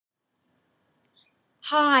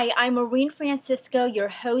Hi, I'm Maureen Francisco, your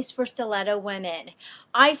host for Stiletto Women.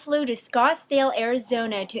 I flew to Scottsdale,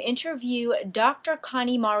 Arizona to interview Dr.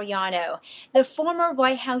 Connie Mariano, the former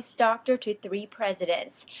White House doctor to 3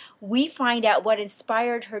 presidents. We find out what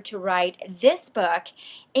inspired her to write this book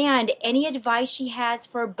and any advice she has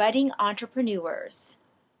for budding entrepreneurs.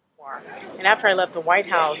 And after I left the White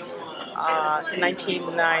House in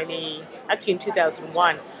 1990, actually in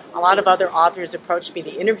 2001, a lot of other authors approached me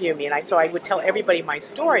to interview me, and so I would tell everybody my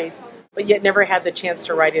stories, but yet never had the chance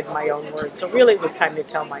to write it in my own words. So really it was time to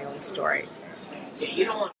tell my own story.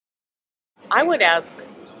 I would ask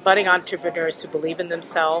budding entrepreneurs to believe in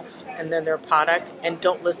themselves and then their product and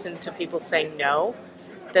don't listen to people saying no,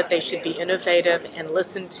 that they should be innovative and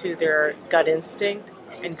listen to their gut instinct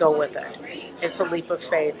and go with it. It's a leap of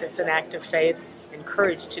faith. It's an act of faith and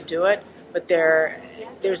courage to do it, but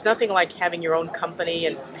there's nothing like having your own company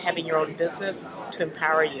and having your own business to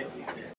empower you.